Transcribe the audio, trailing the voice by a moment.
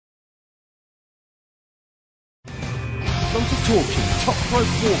Nonsense talking, top rope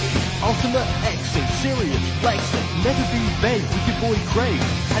walking, ultimate exit, serious flexing, never be vague with your boy Craig,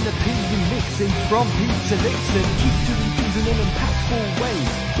 and opinion mixing from Pete to Nixon, keep doing things in an impactful way,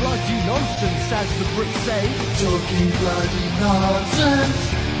 bloody nonsense as the Brits say, talking bloody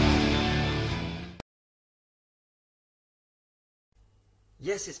nonsense.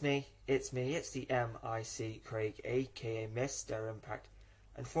 Yes, it's me, it's the MIC Craig, aka Mr. Impact.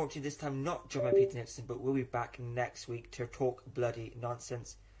 Unfortunately this time not joined by Peter Nixon, but we'll be back next week to talk bloody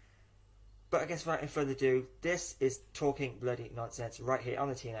nonsense. But I guess without any further ado, this is Talking Bloody Nonsense right here on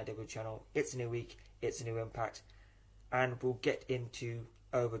the TNIW channel. It's a new week, it's a new Impact, and we'll get into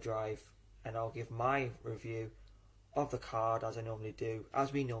Overdrive, and I'll give my review of the card as we normally do,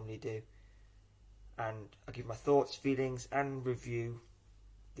 and I'll give my thoughts, feelings, and review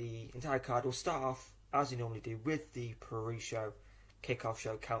the entire card. We'll start off as we normally do with the pre-show, kickoff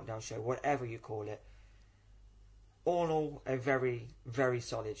show, countdown show, whatever you call it. All in all, a very, very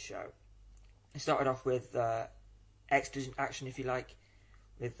solid show. It started off with extra action, if you like,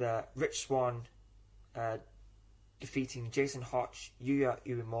 with Rich Swann defeating Jason Hotch, Yuya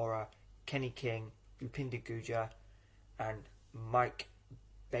Uemura, Kenny King, Bhupinder Gujjar, and Mike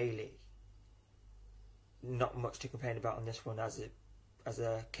Bailey. Not much to complain about on this one as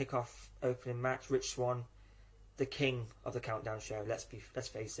a kickoff opening match. Rich Swann, the king of the countdown show. Let's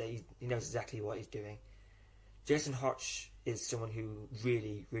face it, he knows exactly what he's doing. Jason Hotch is someone who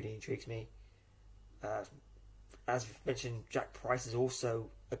really, really intrigues me. As mentioned, Jack Price is also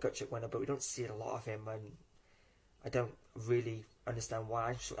a Gutship winner, but we don't see a lot of him, and I don't really understand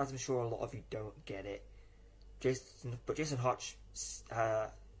why. As I'm sure a lot of you don't get it. Jason Hotch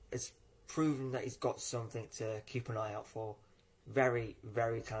has proven that he's got something to keep an eye out for. Very,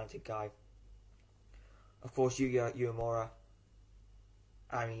 very talented guy. Of course, Yuya Uemura.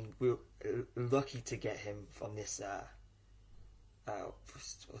 I mean, we were lucky to get him from this.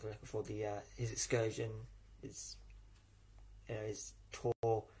 For his excursion, his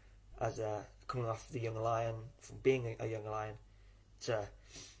tour as coming off the Young Lion, from being a Young Lion to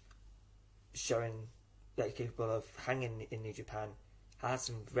showing that he's capable of hanging in New Japan. Had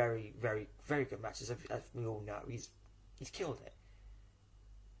some very, very, very good matches. As we all know, he's killed it.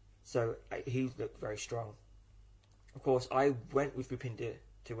 So he looked very strong. Of course, I went with Bhupinder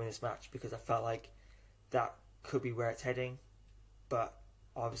to win this match because I felt like that could be where it's heading, but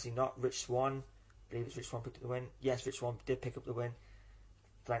obviously not. Rich Swann, I believe it's Rich Swann picked up the win. Yes, Rich Swann did pick up the win.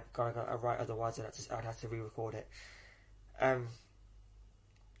 Thank God I got it right, otherwise I'd have to re-record it.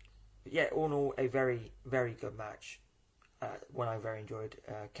 Yeah, all in all, a very, very good match. One I very enjoyed.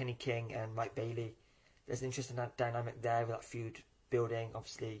 Kenny King and Mike Bailey. There's an interesting dynamic there with that feud building.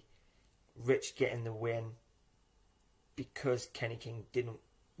 Obviously, Rich getting the win because Kenny King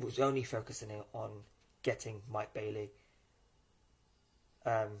was only focusing on getting Mike Bailey.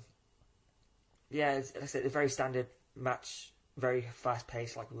 Yeah, as I said, a very standard match, very fast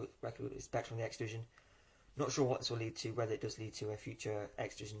paced, like we would expect from the X Division. Not sure what this will lead to, whether it does lead to a future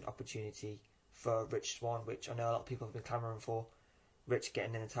X Division opportunity for Rich Swann, which I know a lot of people have been clamouring for. Rich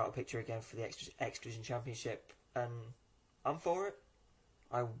getting in the title picture again for the X Division Championship, and I'm for it.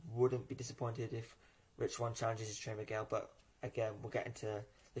 I wouldn't be disappointed if Rich Swann challenges Trey Miguel, but again, we'll get into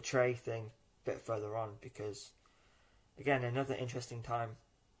the Trey thing a bit further on, because again, another interesting time.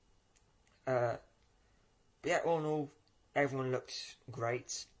 But yeah, all in all, everyone looked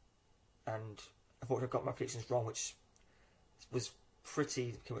great, and I thought I got my predictions wrong, which was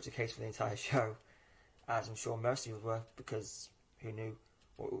pretty much the case for the entire show, as I'm sure most of you were, because who knew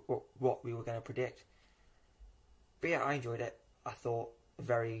what we were going to predict. But yeah, I enjoyed it. I thought a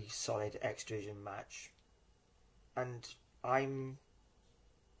very solid X Division match, and the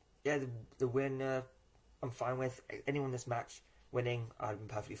win I'm fine with. Anyone in this match winning, I've been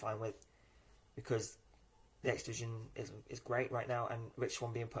perfectly fine with, because the X Division is great right now, and Rich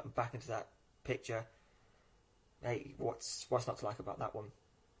Swann being put back into that picture. Hey, what's not to like about that one?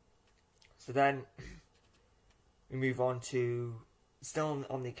 So then we move on to, still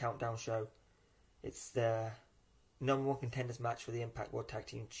on the countdown show. It's the #1 contenders match for the Impact World Tag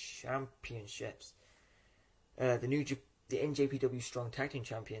Team Championships. The NJPW Strong Tag Team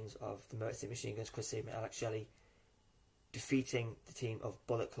Champions of the Motor City Machine Guns, Chris Sabin and Alex Shelley, defeating the team of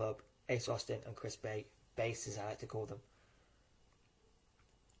Bullet Club, Ace Austin and Chris Base, as I like to call them.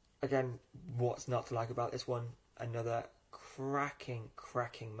 Again, what's not to like about this one? Another cracking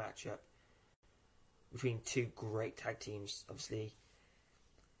matchup between two great tag teams. Obviously,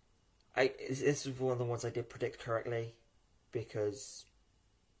 this is one of the ones I did predict correctly, because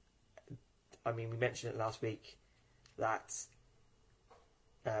I mean, we mentioned it last week that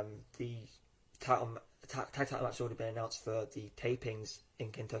the tag title match has already been announced for the tapings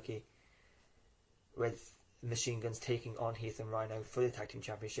in Kentucky, with Machine Guns taking on Heath and Rhino for the tag team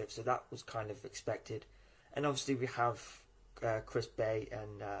championship. So that was kind of expected, and obviously we have Chris Bay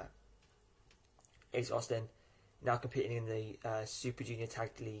and Ace Austin now competing in the Super Junior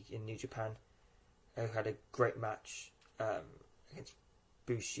Tag League in New Japan, who had a great match against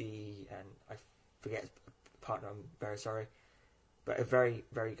Bushi and I forget his partner, I'm very sorry, but a very,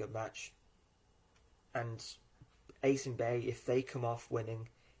 very good match. And Ace and Bay, if they come off winning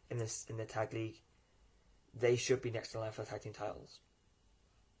in the tag league, they should be next in line for the tag team titles.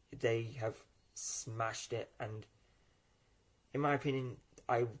 They have smashed it, and in my opinion,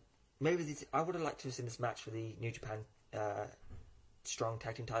 I would have liked to have seen this match for the New Japan Strong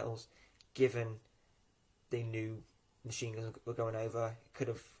Tag Team titles, given they knew Machine Guns were going over. It could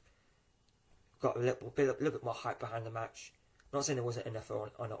have got a little bit more hype behind the match. I'm not saying there wasn't enough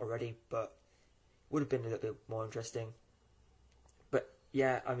on it already, but it would have been a little bit more interesting. But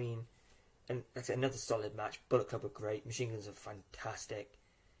yeah, I mean, and like I said, another solid match. Bullet Club are great. Machine Guns are fantastic.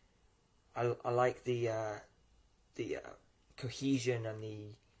 I like the cohesion and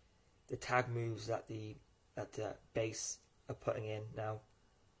the tag moves that the base are putting in now.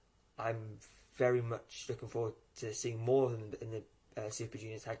 I'm very much looking forward to seeing more in the Super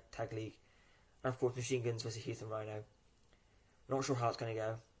Junior Tag League. And of course, Machine Guns versus Heath and Rhino. Not sure how it's going to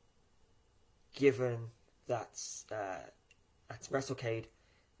go, given that at WrestleCade,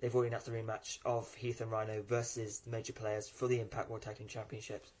 they've already announced the rematch of Heath and Rhino versus the major players for the Impact World Tag Team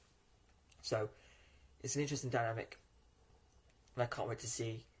Championships. So, it's an interesting dynamic, and I can't wait to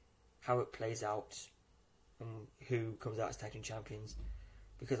see how it plays out and who comes out as tag team champions,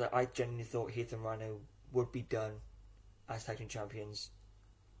 because I genuinely thought Heath and Rhino would be done as tag team champions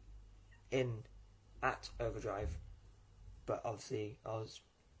at Overdrive, but obviously I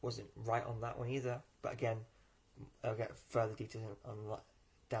wasn't right on that one either. But again, I'll get further details on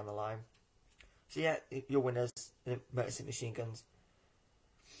down the line. So yeah, your winners, Motor City Machine Guns.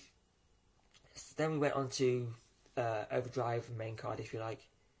 Then we went on to Overdrive main card, if you like.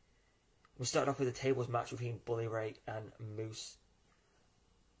 We started off with a tables match between Bully Ray and Moose.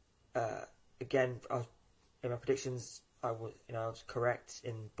 Again, in my predictions, I was correct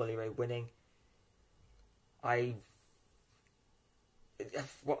in Bully Ray winning. I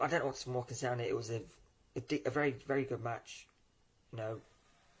don't know what's more concerning. It was a very, very good match.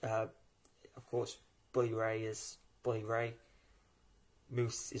 Of course, Bully Ray is Bully Ray.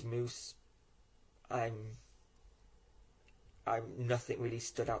 Moose is Moose. Nothing really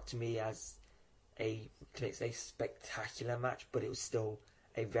stood out to me as a spectacular match, but it was still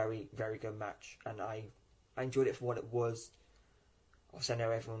a very, very good match, and I enjoyed it for what it was. Obviously, I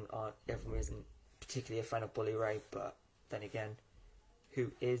know everyone isn't particularly a fan of Bully Ray, but then again,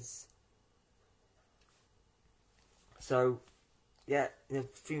 who is? So, yeah, in a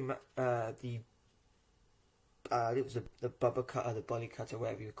few it was the Bubba Cutter, the Bully Cutter,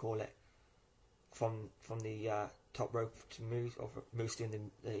 whatever you call it, from the top rope to Moose, or Moose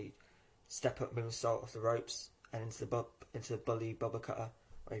doing the step up moonsault off the ropes and into the Bully Bubba Cutter,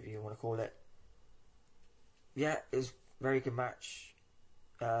 whatever you want to call it. Yeah, it was a very good match.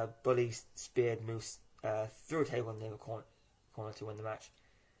 Bully speared Moose through a table in the corner to win the match.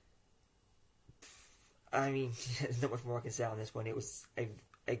 I mean, there's not much more I can say on this one. It was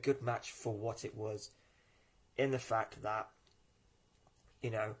a good match for what it was, in the fact that,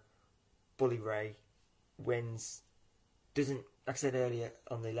 Bully Ray wins. Doesn't, like I said earlier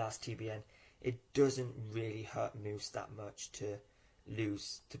on the last TBN, it doesn't really hurt Moose that much to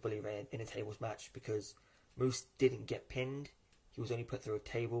lose to Bully Ray in a tables match, because Moose didn't get pinned. He was only put through a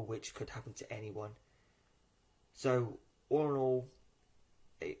table, which could happen to anyone. So, all in all,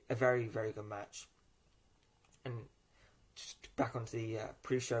 a very, very good match. And just back onto the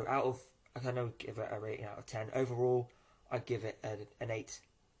pre-show, I can only give it a rating out of 10. Overall, I'd give it an 8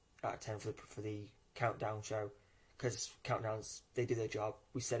 out of 10 for the countdown show, because countdowns, they do their job.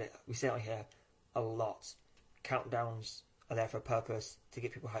 We said it on here a lot. Countdowns are there for a purpose, to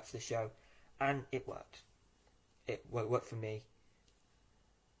get people hyped for the show, and it worked. It worked for me.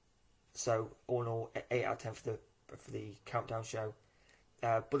 So all in all, 8 out of 10 for the countdown show.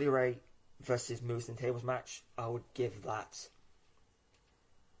 Bully Ray versus Moose in tables match, I would give that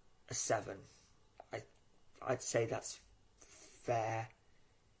a 7. I'd say that's fair,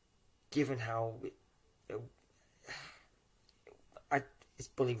 given how it's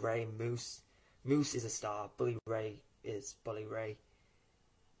Bully Ray and Moose. Moose is a star. Bully Ray is Bully Ray.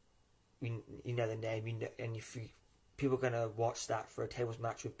 You know the name, and if people are gonna watch that for a tables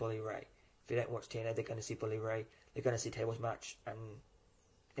match with Bully Ray. If they don't watch TNA, they're gonna see Bully Ray. They're gonna see tables match, and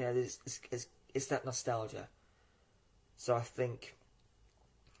it's it's that nostalgia. So I think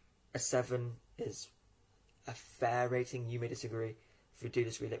a 7 is a fair rating. You may disagree. If you do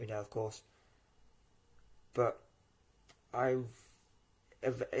disagree, let me know, of course. But a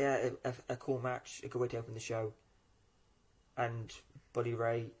cool match, a good way to open the show, and Bully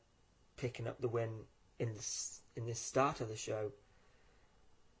Ray picking up the win in the start of the show.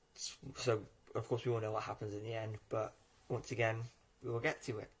 So of course we all know what happens in the end, but once again we will get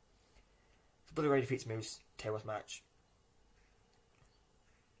to it. So Bully Ray defeats Moose, tables match.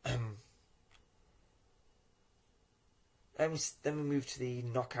 Then we move to the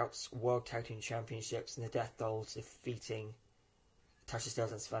Knockouts World Tag Team Championships, and the Death Dolls defeating Tasha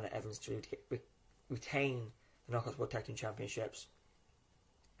Steelz and Savannah Evans to retain the Knockouts World Tag Team Championships.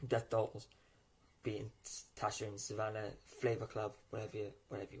 Death Dolls beating Tasha and Savannah, Flavor Club, whatever you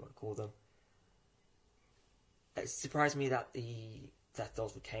want to call them. It surprised me that the Death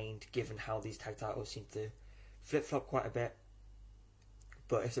Dolls retained, given how these tag titles seem to flip-flop quite a bit.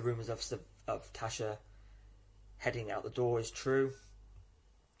 But if the rumours of Tasha heading out the door is true,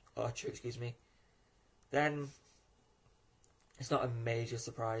 then it's not a major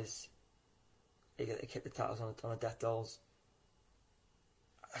surprise they kept the titles on the Death Dolls.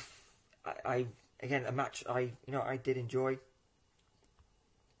 Again, a match I did enjoy.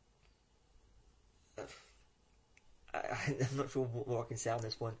 I'm not sure what more I can say on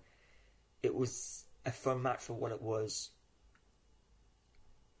this one. It was a fun match for what it was,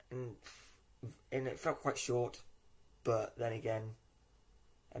 and it felt quite short. But then again,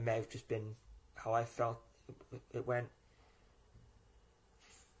 it may have just been how I felt it went.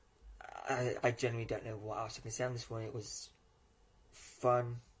 I genuinely don't know what else I can say on this one. It was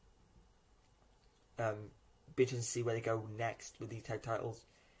fun. Be interested to see where they go next with these tag titles,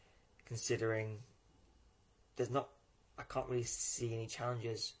 considering I can't really see any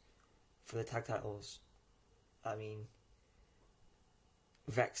challenges for the tag titles. I mean,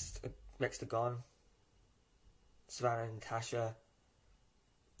 Vexed are gone. Savannah and Tasha,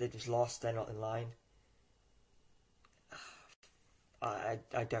 they just lost. They're not in line.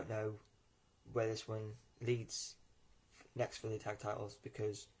 I don't know where this one leads next for the tag titles,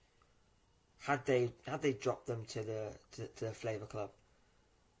 because had they dropped them to the Flavor Club,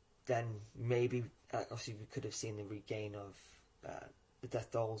 then maybe obviously we could have seen the regain of the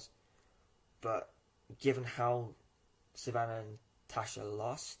Death Dolls. But given how Savannah and Tasha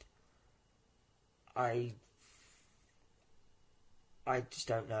lost, I just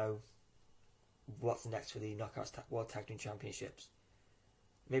don't know what's next for the Knockouts World Tag Team Championships.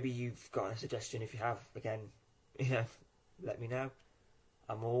 Maybe you've got a suggestion. If you have, again, let me know.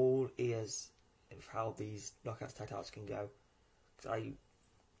 I'm all ears of how these Knockouts tag titles can go, because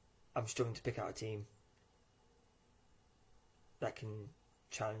I'm struggling to pick out a team that can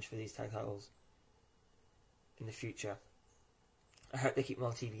challenge for these tag titles in the future. I hope they keep them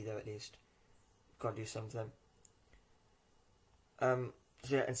on TV though, at least. Got to do something. So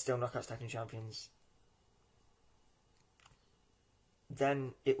yeah, and still Knockouts Tag Team Champions.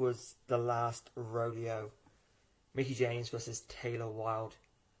 Then it was the last rodeo. Mickie James versus Taylor Wilde.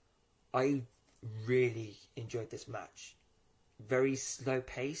 I really enjoyed this match. Very slow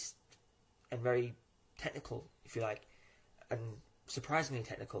paced and very technical, if you like. And surprisingly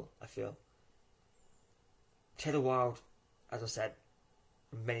technical, I feel. Taylor Wilde, as I said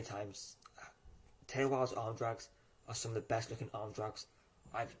many times, Taylor Wilde's arm drags are some of the best looking arm drags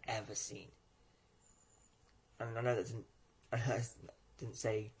I've ever seen. And I know that didn't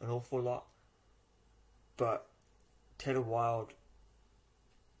say an awful lot, but Taylor Wilde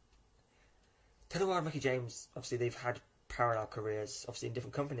and Mickie James, obviously they've had parallel careers, obviously in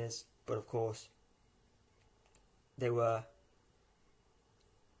different companies, but of course they were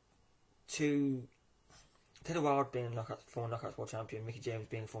two. Taylor Wilde being former Knockouts World Champion, Mickie James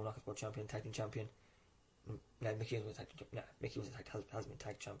being former Knockouts World Champion, Tag Team Champion. No, Mickie has been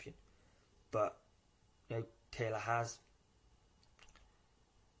Tag Champion, but Taylor has,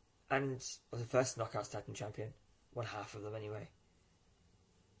 and was the first Knockouts Tag Team Champion, one half of them anyway.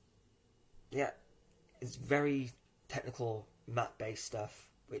 Yeah, it's very technical mat-based stuff,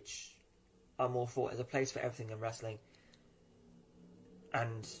 which I'm all for. There's a place for everything in wrestling,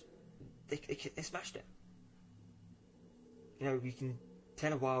 and they smashed it.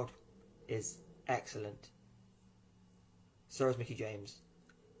 Taylor Wilde is excellent. So is Mickie James.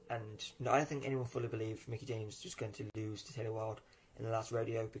 And I don't think anyone fully believed Mickie James was just going to lose to Taylor Wilde in the last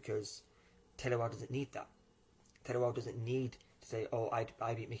rodeo, because Taylor Wilde doesn't need that. Taylor Wilde doesn't need to say, oh,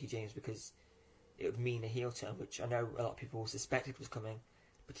 I beat Mickie James, because it would mean a heel turn, which I know a lot of people suspected was coming,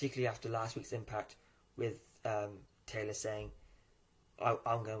 particularly after last week's Impact with Taylor saying,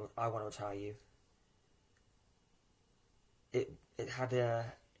 I want to retire you. It had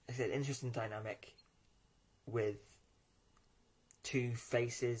an interesting dynamic with two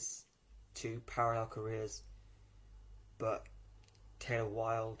faces, two parallel careers, but Taylor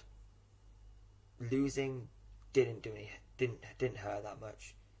Wilde losing didn't hurt that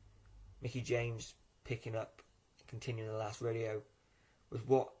much. Mickie James picking up, continuing the last rodeo, was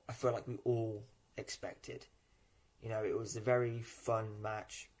what I feel like we all expected. You know, it was a very fun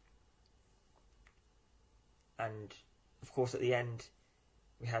match, and of course at the end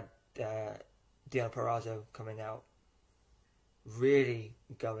we had Deonna Purrazzo coming out, really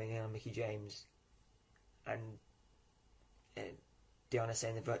going in on Mickie James, and Deonna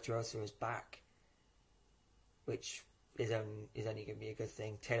saying the Virtuoso is back, which is only going to be a good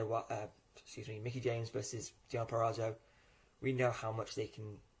thing. Mickie James versus Deonna Purrazzo. We know how much they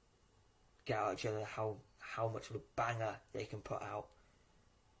can get out of each other, how much of a banger they can put out.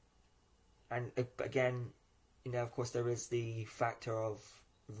 And again, you know, of course, there is the factor of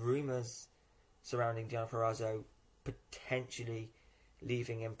rumours surrounding Deonna Purrazzo potentially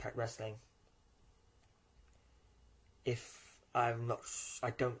leaving Impact Wrestling. I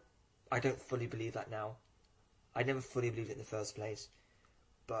don't fully believe that now. I never fully believed it in the first place,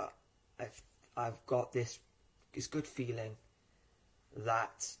 but I've got this good feeling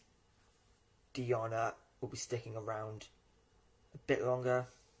that Deonna will be sticking around a bit longer,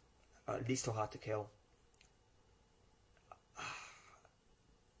 at least till Hard to Kill.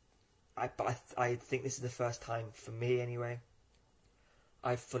 I think this is the first time, for me anyway,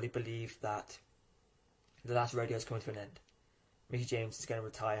 I fully believe that the last rodeo is coming to an end. Mickie James is going to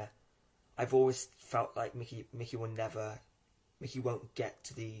retire. I've always felt like Mickie won't get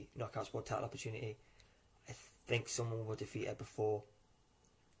to the Knockouts World title opportunity. I think someone will defeat her before.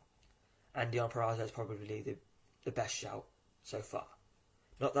 And Deonna Purrazzo is probably the best shout so far.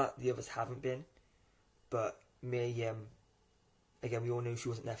 Not that the others haven't been, but Mia Yim, again, we all knew she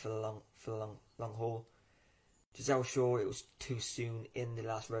wasn't there for the long haul. Giselle Shaw, it was too soon in the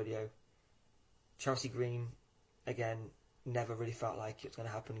last rodeo. Chelsea Green, again, never really felt like it was going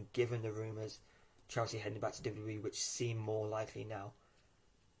to happen given the rumours. Chelsea heading back to WWE, which seem more likely now.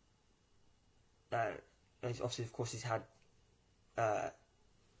 And obviously, of course, he's had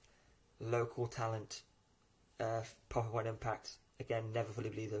local talent pop up on Impact. Again, never fully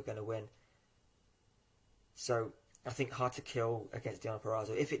believed they were going to win. So I think Hard to Kill against Deonna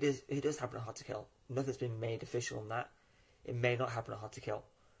Purrazzo. If it does happen at Hard to Kill, nothing's been made official on that. It may not happen at Hard to Kill,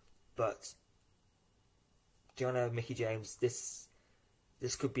 but Deonna, Mickie James, this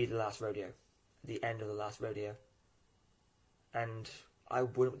could be the last rodeo, the end of the last rodeo, and I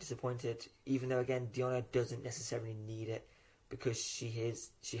wouldn't be disappointed. Even though again, Deonna doesn't necessarily need it because she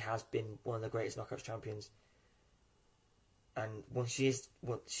has been one of the greatest Knockouts champions, and she is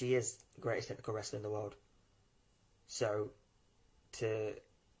the greatest technical wrestler in the world. So to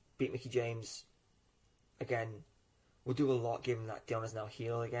beat Mickie James again will do a lot, given that Deonna's now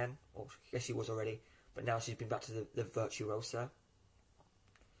heel again, or I guess she was already, but now she's been back to the Virtuosa.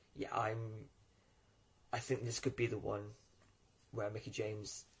 Yeah, I think this could be the one where Mickie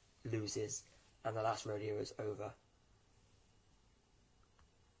James loses and the last rodeo is over.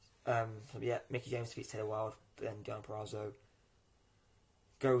 Yeah, Mickie James defeats Taylor Wilde, then Deonna Purrazzo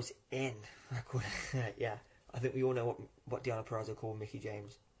goes in. Yeah, I think we all know what Deonna Purrazzo called Mickie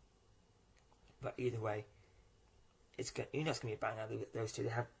James. But either way, it's going to be a banger. Those two, they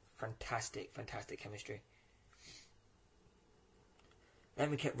have fantastic chemistry. Then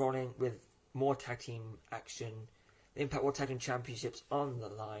we kept rolling with more tag team action. The Impact World Tag Team Championships on the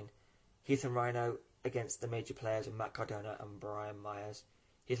line. Heath and Rhino against the major players of Matt Cardona and Brian Myers.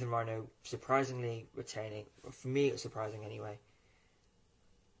 Heath and Rhino surprisingly retaining. For me, it was surprising anyway.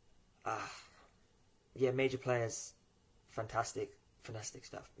 Yeah, major players, fantastic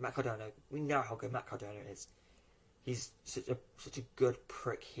stuff. Matt Cardona, we know how good Matt Cardona is. He's such a good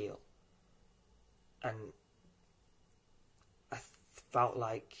prick heel, and I felt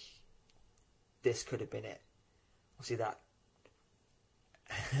like this could have been it. See that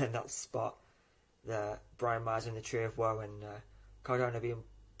that spot, the Brian Myers in the Tree of Woe and Cardona being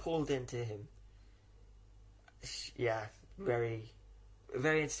pulled into him. Yeah, very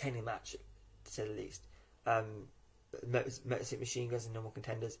entertaining match, to say the least. Motor City Machine Guns and Normal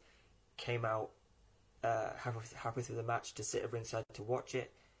Contenders came out halfway through the match to sit at ringside to watch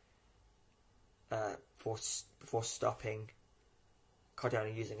it before stopping Cardona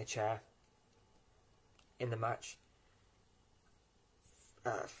using a chair in the match.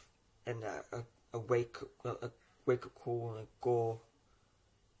 And a wake up call and a gore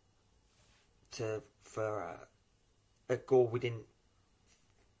for a gore we didn't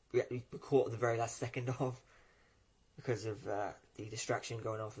we caught at the very last second of, because of the distraction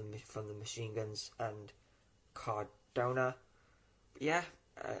going on from the Machine Guns and Cardona. But yeah,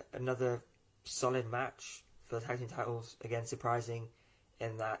 another solid match for the tag team titles. Again, surprising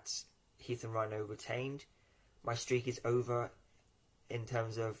in that Heath and Rhino retained. My streak is over in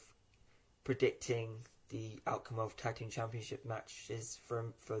terms of predicting the outcome of tag team championship matches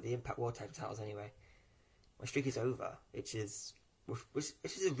for the Impact World Tag Team titles. Anyway, my streak is over, which is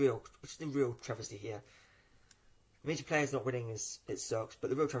a real travesty here. Major players not winning it sucks, but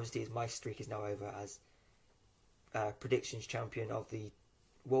the real travesty is my streak is now over as predictions champion of the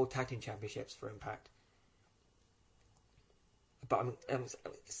World Tag Team Championships for Impact. But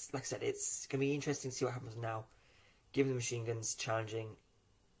like I said, it's going to be interesting to see what happens now, given the Machine Guns challenging.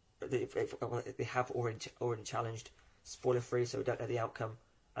 They have already challenged, spoiler free, so we don't know the outcome.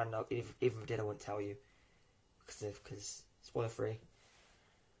 And even if we did, I won't tell you because spoiler free.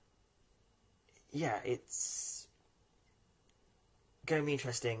 Yeah, it's going to be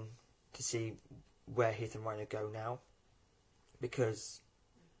interesting to see where Heath and Rhino go now,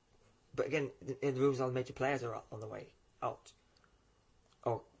 but again, the rules are the major players are on the way out.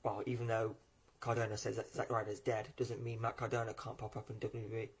 Oh well, even though Cardona says that Zack Ryder is dead, doesn't mean Matt Cardona can't pop up in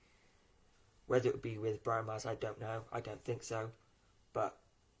WWE. Whether it would be with Brian Myers, I don't know. I don't think so. But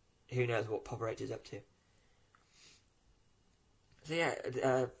who knows what Papa H is up to. So yeah,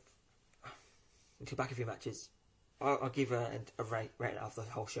 to back a few matches, I'll give a rating of the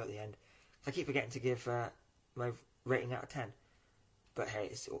whole show at the end. I keep forgetting to give my rating out of 10. But hey,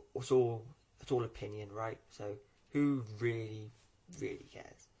 it's all opinion, right? So who really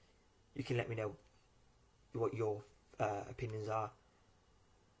cares? You can let me know what your opinions are,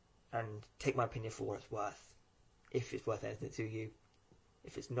 and take my opinion for what it's worth. If it's worth anything to you,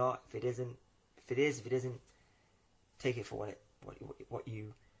 if it's not, if it isn't, if it isn't, take it for what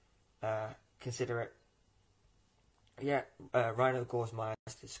you consider it. Yeah, Rhino Gore's Myers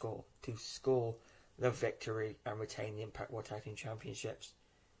to score the victory and retain the Impact World Tag Team Championships.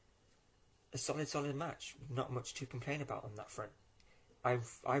 A solid match. Not much to complain about on that front.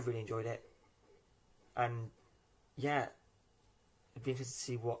 I've really enjoyed it, and yeah, it'd be interesting to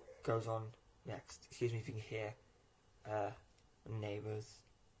see what goes on next. Excuse me if you can hear neighbours,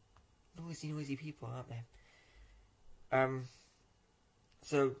 noisy people, aren't they?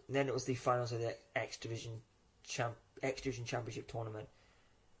 So then it was the finals of the X Division Championship tournament.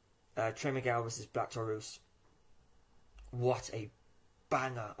 Trey Miguel versus Black Taurus. What a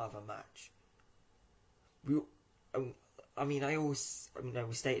banger of a match! We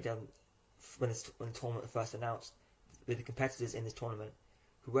stated when the tournament was first announced, with the competitors in this tournament,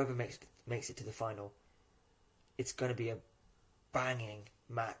 whoever makes it to the final, it's going to be a banging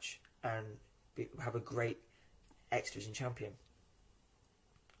match and have a great X Division champion.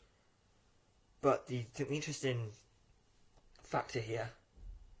 But the interesting factor here,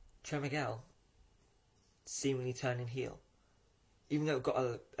 Trey Miguel seemingly turning heel, even though it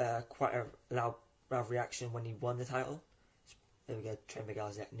got quite a loud reaction when he won the title. There we go, Trey Miguel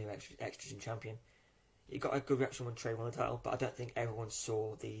is new X Division champion. He got a good reaction when Trey won the title, but I don't think everyone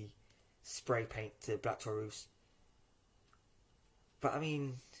saw the spray paint to Black Taurus. But I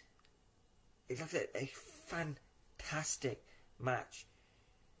mean, it's like a fantastic match,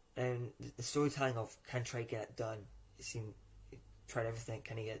 and the storytelling of can Trey get it done? It seemed he tried everything.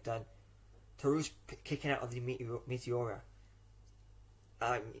 Can he get it done? Taurus kicking out of the Meteora.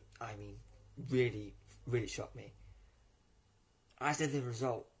 I mean, really shocked me. As did the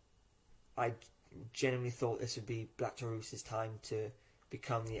result. I genuinely thought this would be Black Taurus' time to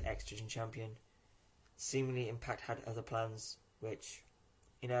become the X Division champion. Seemingly Impact had other plans, which,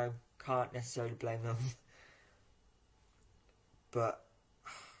 can't necessarily blame them. But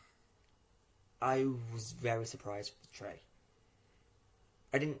I was very surprised with Trey.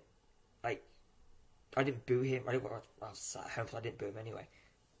 I didn't boo him. I was at home, so I didn't boo him anyway.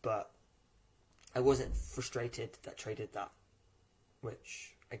 But I wasn't frustrated that Trey did that,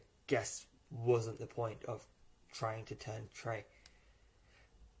 which I guess wasn't the point of trying to turn Trey.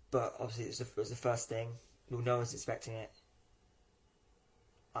 But obviously it was the first thing. No one's expecting it.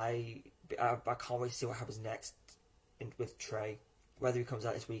 I can't wait to see what happens next with Trey. Whether he comes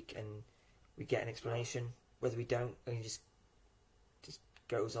out this week and we get an explanation, whether we don't, and he just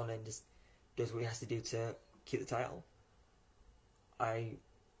goes on and just does what he has to do to keep the title. I'm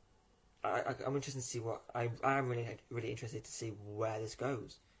interested to see what I'm really interested to see where this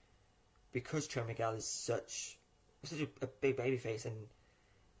goes, because Trey Miguel is such a big babyface, and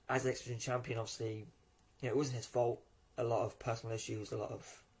as the X Division champion, obviously, it wasn't his fault. A lot of personal issues, a lot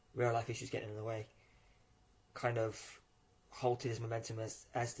of real life issues getting in the way, kind of halted his momentum as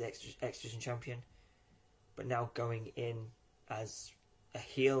the X Division champion, but now going in as a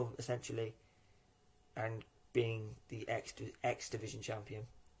heel essentially, and being the X Division champion.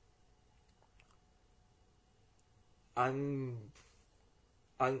 I'm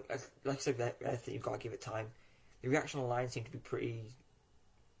like I said, I think you've got to give it time. The reaction online seemed to be pretty,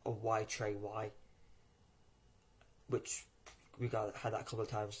 why Trey, why? Which we had that a couple of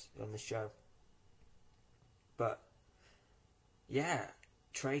times on the show. But yeah,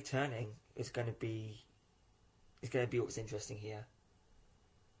 Trey turning is going to be what's interesting here.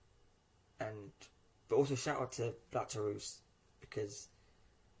 But also shout out to Black Taurus, because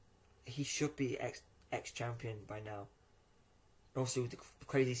he should be X champion by now. Also, the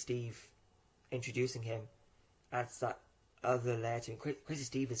Crazy Steve introducing him adds that other layer to him. Crazy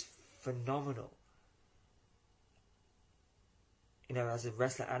Steve is phenomenal, you know, as a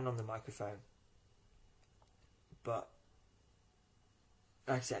wrestler and on the microphone. But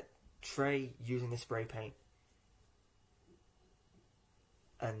like I said, Trey using the spray paint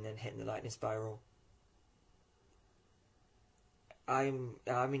and then hitting the lightning spiral. I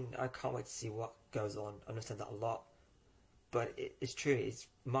can't wait to see what goes on. I understand that a lot, but it's true. It's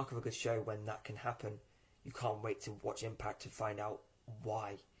mark of a good show when that can happen. You can't wait to watch Impact to find out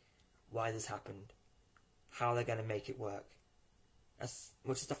why this happened, how they're going to make it work.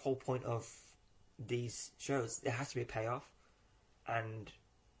 Which is the whole point of these shows. There has to be a payoff, and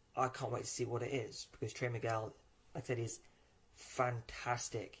I can't wait to see what it is, because Trey Miguel, like I said, is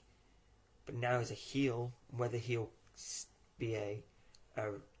fantastic. But now as a heel, whether he'll be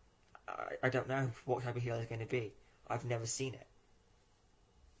I don't know what type of heel he's going to be. I've never seen it.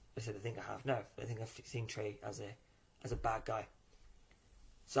 I said I think I have. No, I think I've seen Trey as a bad guy.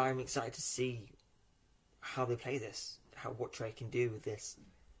 So I'm excited to see how they play this, what Trey can do with this.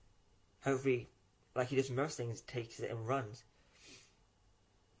 Hopefully, like he does most things, takes it and runs.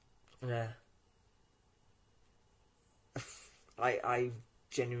 And I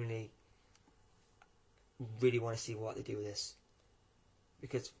genuinely really want to see what they do with this,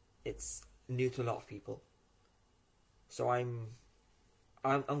 because it's new to a lot of people. So I'm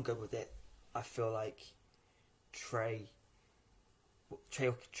good with it. I feel like Trey's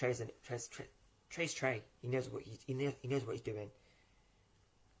Trey. He knows what he knows what he's doing,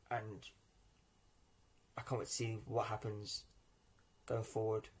 and I can't wait to see what happens going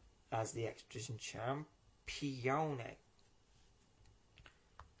forward as the X Division champion.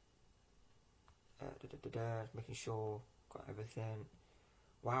 Making sure got everything.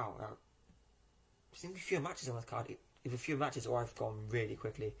 Wow, there's a few matches on this card. If a few matches, or I've gone really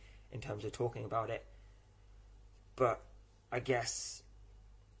quickly in terms of talking about it. But I guess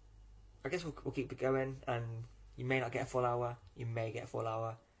we'll keep it going, and you may not get a full hour. You may get a full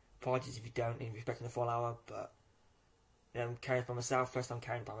hour. Apologies if you don't, and you're expecting a full hour. But you know, I'm carrying it by myself. First, I'm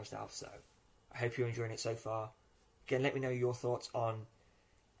carrying it by myself. So I hope you're enjoying it so far. Again, let me know your thoughts on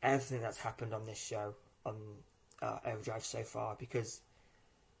everything that's happened on this show on Overdrive so far, because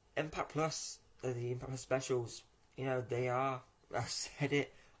Impact Plus, the Impact Plus specials, you know, they are, I've said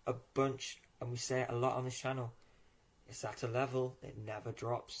it a bunch, and we say it a lot on this channel, it's at a level, it never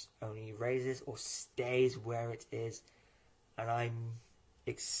drops, only raises or stays where it is. And I'm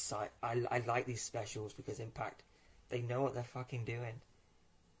excited. I like these specials because Impact, they know what they're fucking doing.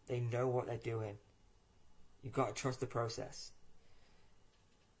 They know what they're doing. You've got to trust the process.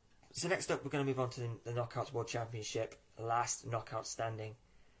 So next up, we're going to move on to the Knockouts World Championship. Last knockout standing.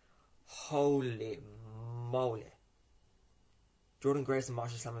 Holy moly. Jordan Grace and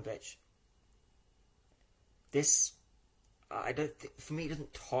Marsha Slamovich. This, for me, it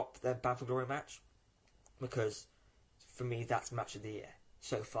doesn't top their Bound for Glory match, because for me, that's match of the year.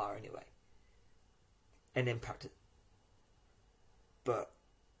 So far, anyway. And Impact. But,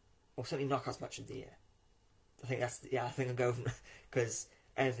 or certainly Knockouts match of the year. I think I'll go from, because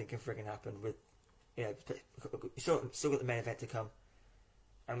anything can friggin' happen with, you know, we still got the main event to come,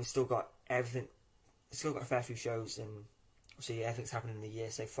 and we've still got everything, still got a fair few shows, and obviously everything's happened in the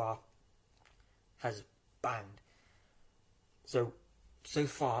year so far has banged. So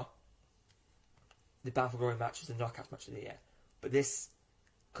far, the Bound for Glory match was the Knockouts match of the year, but this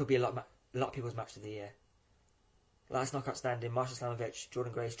could be a lot of people's match of the year. Last knockout standing, Marsha Slamovich,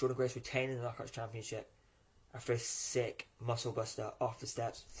 Jordan Grace retaining the Knockouts Championship after a sick muscle buster off the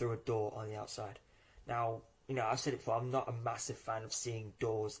steps through a door on the outside. Now, you know, I've said it before, I'm not a massive fan of seeing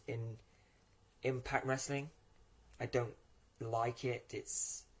doors in Impact Wrestling. I don't like it.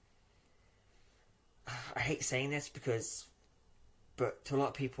 I hate saying this but to a lot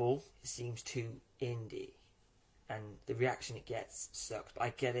of people, it seems too indie. And the reaction it gets sucks. But I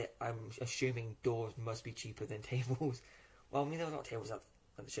get it. I'm assuming doors must be cheaper than tables, Well, I mean, there were a lot of tables at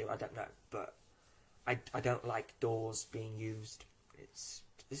the show. I don't know, but I don't like doors being used.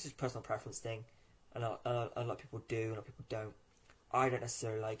 This is a personal preference thing, and a lot of people do, and a lot of people don't. I don't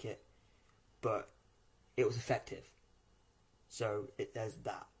necessarily like it, but it was effective. So there's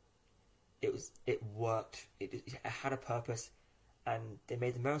that. It worked. It had a purpose, and they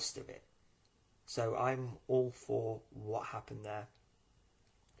made the most of it. So I'm all for what happened there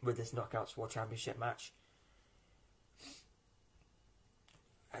with this Knockouts World Championship match.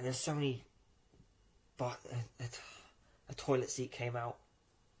 And there's so many. But a toilet seat came out.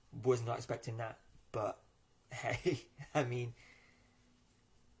 Was not expecting that, but hey, I mean,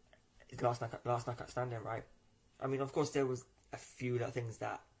 last knockout standing, right? I mean, of course, there was a few little things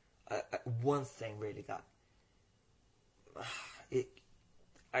that. One thing really that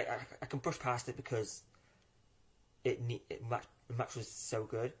I can push past it because the match was so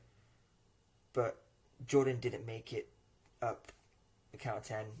good, but Jordan didn't make it up the count of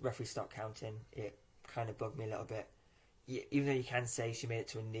 10. Referee stopped counting. It kind of bugged me a little bit. Even though you can say she made it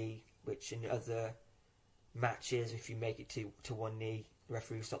to a knee, which in other matches, if you make it to one knee, the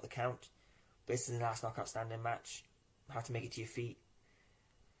referee will stop the count. But this is the last knockout standing match. You have to make it to your feet.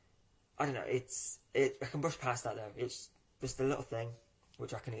 I don't know. I can brush past that though. It's just a little thing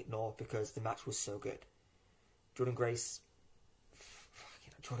which I can ignore because the match was so good. Jordynne Grace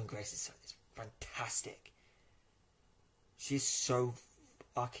is fantastic. She's so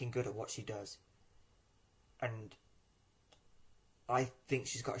fucking good at what she does, and I think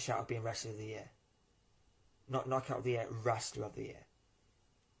she's got a shout of being Wrestler of the Year. Not Knockout of the Year, Wrestler of the Year,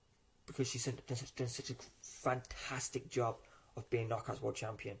 because she's done such a fantastic job of being Knockouts World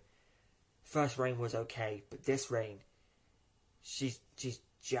Champion. First reign was okay, but this reign, she's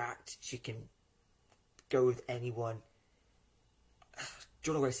jacked. She can go with anyone.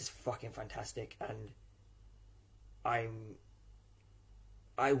 Jordynne Grace is fucking fantastic, and I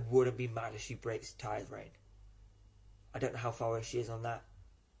wouldn't be mad if she breaks Taya's reign. I don't know how far away she is on that,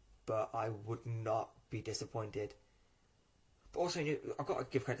 but I would not be disappointed. But also, I've got to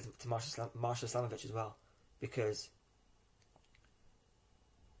give credit to Marsha Slamovich as well, because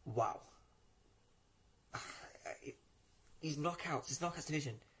wow. This knockouts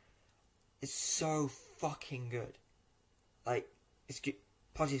division is so fucking good. Like, it's good.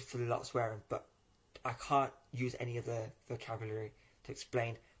 Apologies for a lot of swearing, but I can't use any other vocabulary to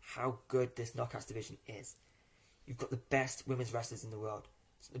explain how good this knockouts division is. You've got the best women's wrestlers in the world.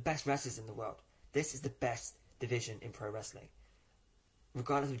 The best wrestlers in the world. This is the best division in pro wrestling.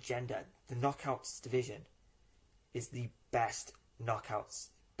 Regardless of gender, the knockouts division is the best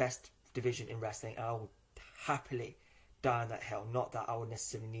division in wrestling, and I will happily die on that hill. Not that I would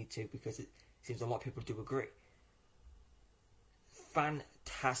necessarily need to, because it seems a lot of people do agree.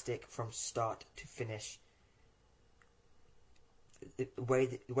 Fantastic from start to finish. The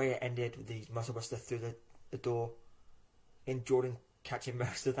way it ended with the muscle buster through the door, in Jordan catching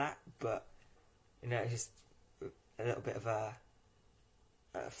most of that, but it's just a little bit of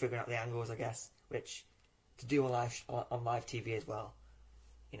figuring out the angles, I guess, which to do on live TV as well.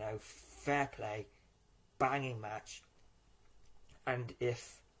 Fair play, banging match. And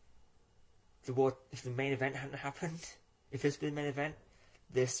if the main event hadn't happened, if this had been the main event,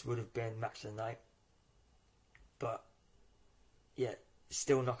 this would have been match of the night. But yeah,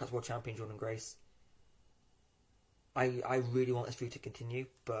 still Knockouts World Champion Jordynne Grace. I really want this feud to continue,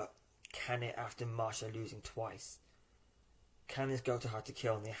 but can it after Marsha losing twice? Can this go to Hard to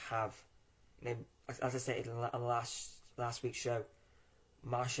Kill? And they have, as I stated on last week's show,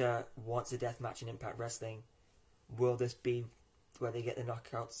 Marsha wants a death match in Impact Wrestling. Will this be where they get the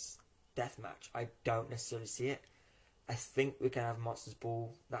Knockouts death match? I don't necessarily see it. I think we can have Monsters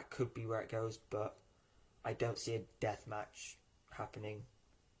Ball. That could be where it goes, but I don't see a death match happening.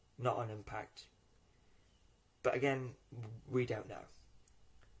 Not on Impact. But again, we don't know.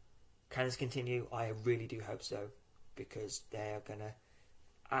 Can this continue? I really do hope so, because they are going to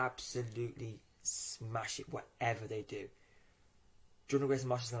absolutely smash it whatever they do. Jordynne Grace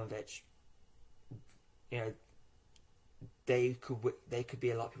and Marsha Slamovich, they could be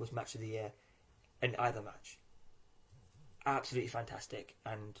a lot of people's match of the year in either match. Absolutely fantastic,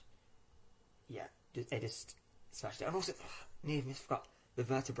 and yeah, they just smashed it. And also, nearly forgot the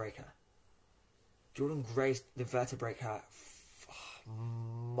Vertebreaker. Jordynne Grace, the Vertebreaker.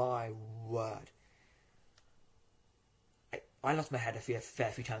 My word, I lost my head a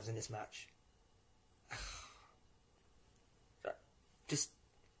fair few times in this match. Just,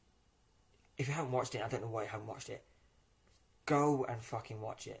 if you haven't watched it, I don't know why you haven't watched it. Go and fucking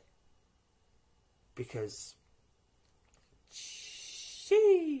watch it, because,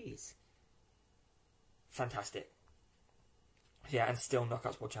 jeez, fantastic. Yeah, and still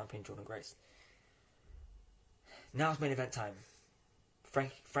Knockouts World Champion Jordan Grace. Now it's main event time.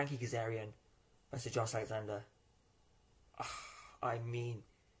 Frankie Kazarian versus Josh Alexander. I mean,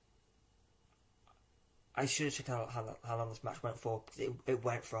 I should have checked out how long this match went for, because it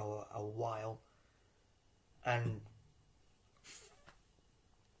went for a while. And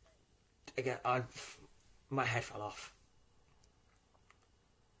again, my head fell off.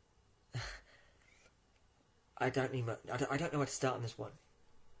 I don't know where to start on this one.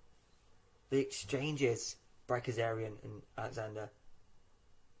 The exchanges by Kazarian and Alexander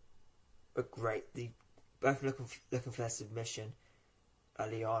are great. They both looking for their submission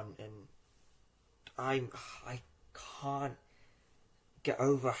early on, and I can't get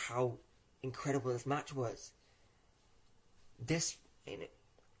over how incredible this match was. This, a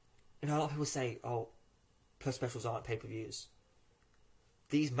lot of people say, "Oh, plus specials aren't pay-per-views."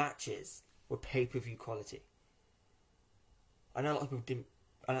 These matches were pay-per-view quality. I know a lot of people didn't.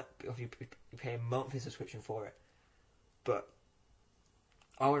 I know if you pay a monthly subscription for it, but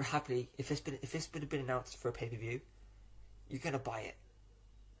I would happily, if this would have been announced for a pay-per-view, you're gonna buy it.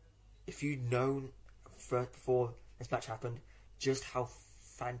 If you'd known before this match happened just how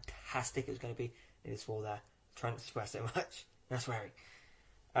fantastic it was going to be, I need to swore there. I'm trying to swear so much. No swearing.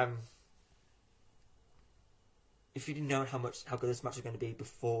 If you didn't know how good this match was going to be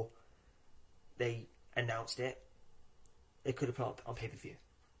before they announced it, they could have put it on pay-per-view.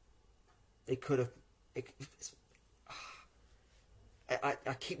 They could have.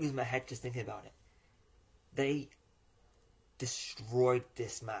 I keep losing my head just thinking about it. They destroyed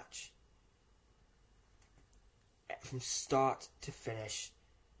this match from start to finish.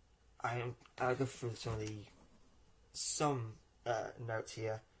 I'll go through some notes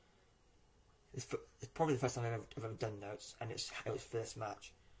here. It's probably the first time I've ever done notes, and it was for this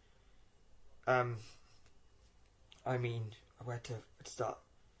match. I mean, where to start?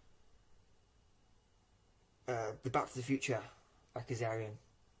 The Back to the Future by Kazarian.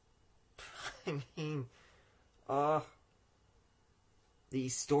 I mean, the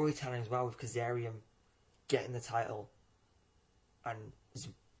storytelling as well with Kazarian getting the title and was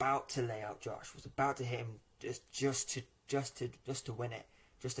about to lay out Josh, was about to hit him just to win it,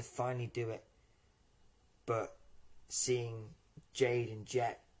 just to finally do it. But seeing Jade and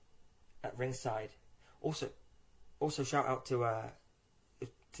Jet at ringside, also shout out to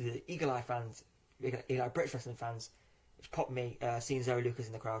the Eagle Eye fans, Eagle Eye British wrestling fans. It's popped me seeing Zoe Lucas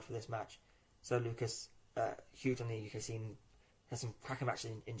in the crowd for this match. Zoe Lucas, huge on the UK scene, has some cracking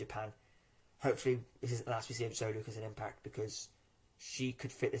matches in Japan. Hopefully this isn't the last we see of Zoe Lucas in Impact, because she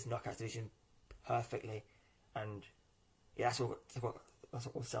could fit this Knockouts division perfectly. And yeah, that's what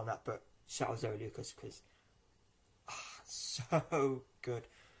we'll say on that. But shout out Zoe Lucas, because so good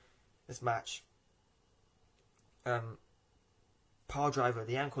this match. Power driver,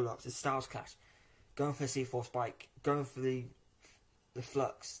 the ankle locks, the Styles Clash, going for the C4 spike, going for the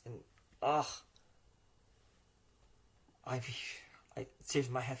flux, and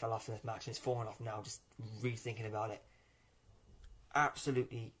seriously, my head fell off in this match, and it's fallen off now just rethinking about it.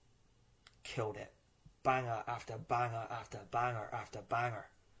 Absolutely killed it. Banger after banger after banger after banger.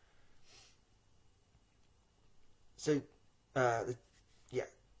 So, the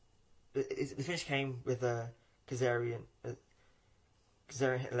finish came with Kazarian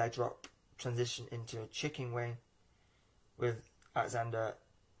hit a leg drop, transition into a chicken wing, with Alexander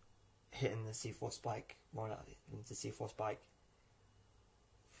hitting the C4 spike, rolling out into the C4 spike.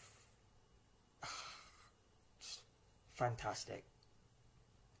 Fantastic.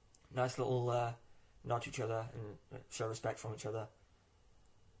 Nice little nod to each other and show respect from each other.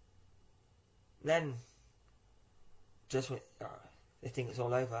 Then, just when they think it's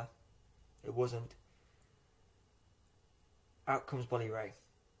all over, it wasn't. Out comes Bully Ray,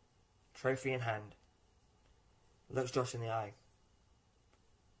 trophy in hand, looks Josh in the eye.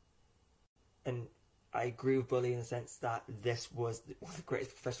 And I agree with Bully in the sense that this was one of the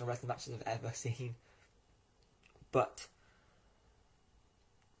greatest professional wrestling matches I've ever seen. But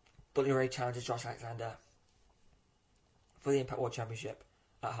Bully Ray challenges Josh Alexander for the Impact World Championship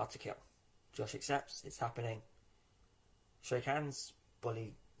at Hard to Kill. Josh accepts, it's happening. Shake hands,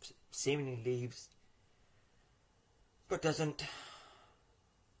 Bully seemingly leaves, but doesn't.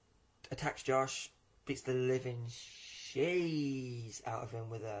 Attacks Josh, beats the living cheese out of him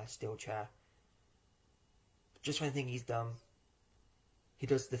with a steel chair. Just when I think he's done, he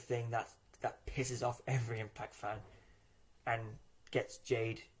does the thing that pisses off every Impact fan, and gets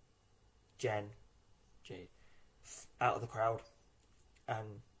Jade out of the crowd,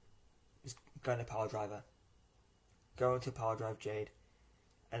 and is going to power driver. Going to power drive Jade,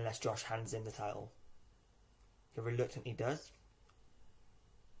 unless Josh hands in the title. He reluctantly does,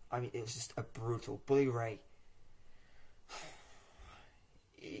 I mean, it was just a brutal. Bully Ray,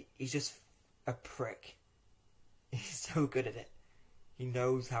 he's just a prick. He's so good at it. He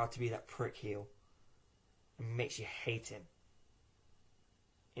knows how to be that prick heel and makes you hate him.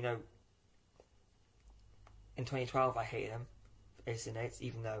 You know, in 2012 I hated him for Aces and Eights,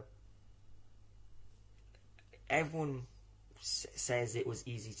 even though everyone says it was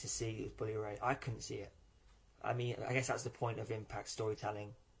easy to see with Bully Ray. I couldn't see it. I mean, I guess that's the point of Impact storytelling,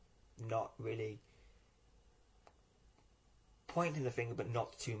 not really pointing the finger, but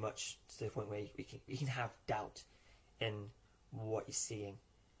not too much to the point where you can have doubt in what you're seeing.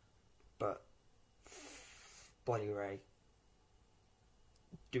 But Bully Ray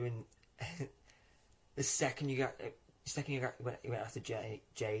doing the second you went after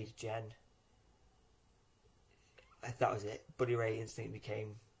Jade Jen, that was it. Bully Ray instantly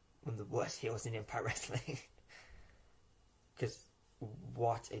became one of the worst heels in Impact Wrestling. Because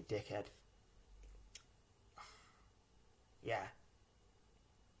what a dickhead. Yeah.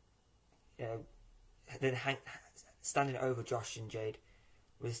 You know, then standing over Josh and Jade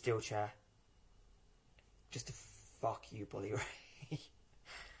with a steel chair. Just to fuck you, Bully Ray.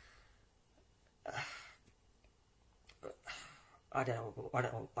 I don't know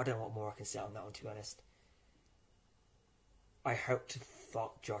what more I can say on that one, to be honest. I hope to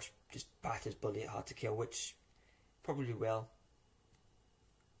fuck Josh just batters Bully at Hard to Kill, which probably will.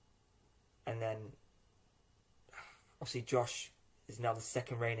 And then obviously Josh is now the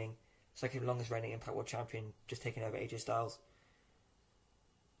second longest reigning Impact World Champion, just taking over AJ Styles.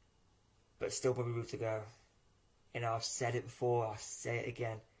 But still Bobby Roode to go. You know, I've said it before, I'll say it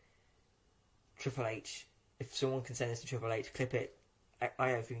again. Triple H. If someone can send this to Triple H, clip it.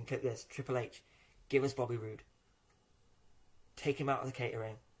 I if you can clip this. Triple H, give us Bobby Roode. Take him out of the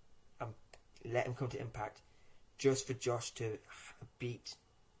catering and let him come to Impact, just for Josh to beat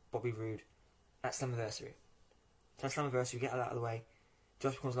Bobby Roode at Slammiversary. So at Slammiversary, get that out of the way.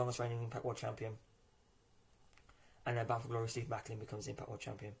 Josh becomes longest reigning Impact World Champion. And then Bound for Glory, Steve Macklin becomes the Impact World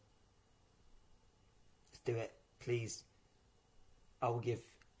Champion. Let's do it, please. I will give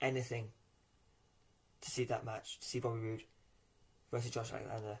anything to see that match, to see Bobby Roode versus Josh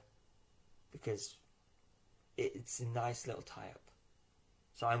Alexander, because it's a nice little tie-up.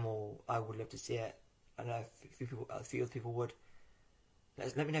 So I would love to see it. I know a few other people would.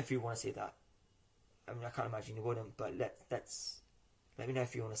 Let me know if you want to see that. I mean, I can't imagine you wouldn't, but let me know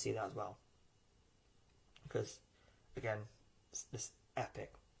if you want to see that as well. Because, again, it's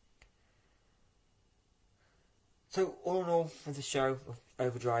epic. So, all in all, for the show of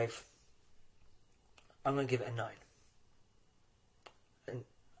Overdrive, I'm going to give it a 9. And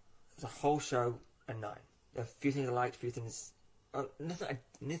the whole show, a 9. There are a few things I liked, a few things...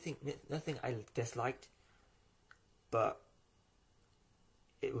 nothing I disliked, but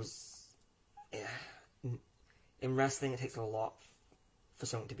it was... Yeah, in wrestling, it takes a lot for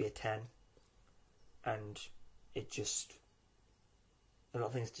something to be a 10, and it just... A lot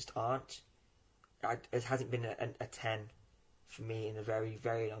of things just aren't. It hasn't been a 10 for me in a very,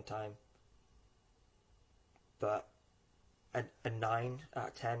 very long time. But a 9 out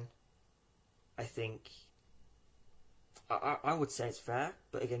of 10, I think... I would say it's fair,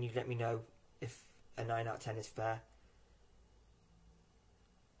 but again, you let me know if a 9 out of 10 is fair.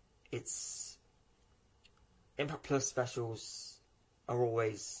 It's... Impact Plus specials are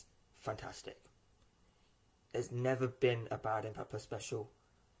always fantastic. There's never been a bad Impact Plus special.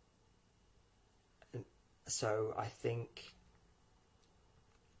 And so I think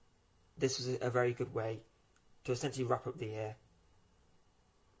this was a very good way to essentially wrap up the year.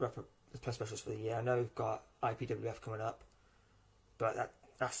 Wrap up the Plus specials for the year. I know we've got IPWF coming up, but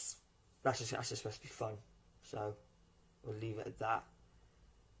that's just supposed to be fun. So we'll leave it at that.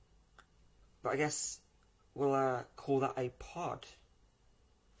 But I guess we'll call that a pod.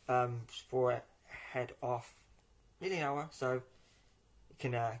 Before I head off, nearly an hour, so you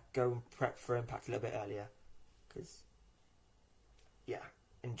can go and prep for Impact a little bit earlier, because yeah,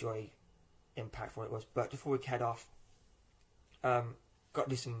 enjoy Impact for what it was. But before we head off, got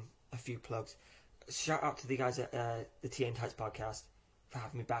to do a few plugs. Shout out to the guys at the TN Tights podcast for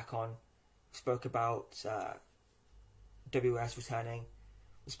having me back on. We spoke about WS returning.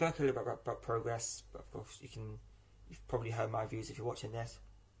 We spoke a little bit about Progress, but of course you've probably heard my views if you're watching this.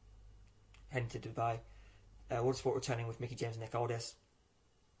 Heading to Dubai. World Sport returning with Mickey James and Nick Aldis.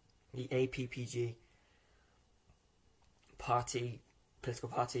 The APPG party, political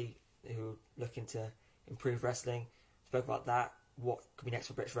party, who looking to improve wrestling. Spoke about that. What could be next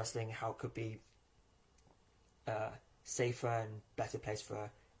for British wrestling? How it could be safer and better place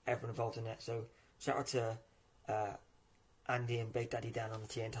for everyone involved in it. So shout out to Andy and Big Daddy Dan on the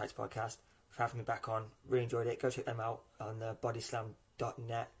TN Tights podcast for having me back on. Really enjoyed it. Go check them out on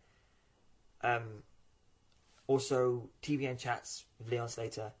bodyslam.net. Also, TBN Chats with Leon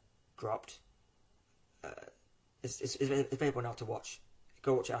Slater dropped. It's available now to watch.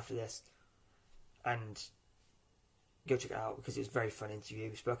 Go watch it after this. And go check it out because it was a very fun interview.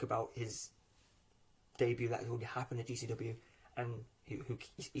 We spoke about his debut that had already happened at GCW, and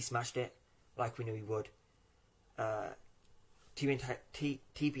he smashed it like we knew he would.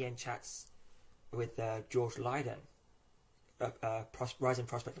 TBN Chats with George Lydon, rising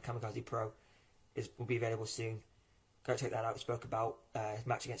prospect for Kamikaze Pro, will be available soon. Go check that out. We spoke about his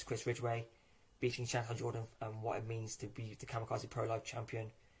match against Chris Ridgway, beating Chantal Jordan, and what it means to be the Kamikaze Pro Live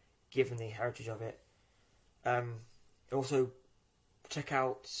champion, given the heritage of it. Also, check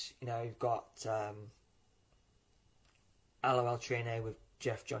out, you've got LOL Trainer with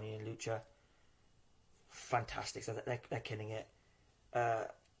Jeff, Johnny, and Lucha. Fantastic, so they're killing it.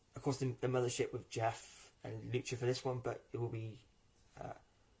 Of course, the Mothership with Jeff and Lucha for this one, but it will be,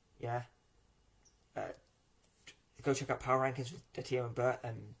 go check out Power Rankings with Datio and Bert,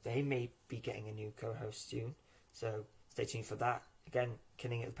 and they may be getting a new co-host soon, so stay tuned for that. Again,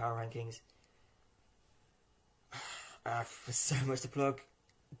 killing it with Power Rankings. For so much to plug.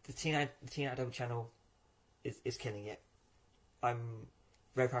 The TNIW channel is killing it. I'm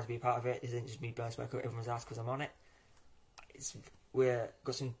very proud to be a part of it. It isn't just me blowing smoke up everyone's ass because I'm on it. We're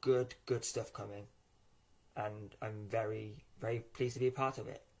got some good stuff coming, and I'm very, very pleased to be a part of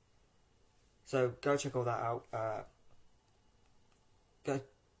it. So go check all that out.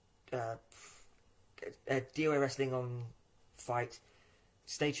 DOA Wrestling on Fight.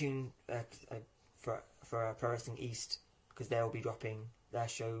 Stay tuned for Pro Wrestling East, because they'll be dropping their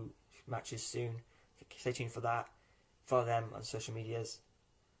show matches soon. Stay tuned for that. Follow them on social medias.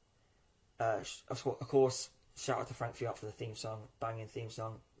 Of course, shout out to Frank Fiat for the theme song. Banging theme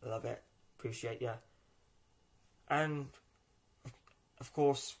song. Love it. Appreciate ya. And, of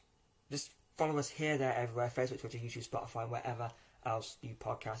course, just follow us here, there, everywhere. Facebook, Twitter, YouTube, Spotify, and wherever else you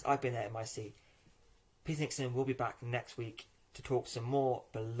podcast. I've been there at MIC. Pete Nixon will be back next week to talk some more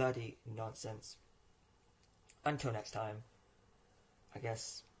bloody nonsense. Until next time, I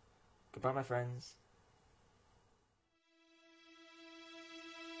guess, goodbye, my friends.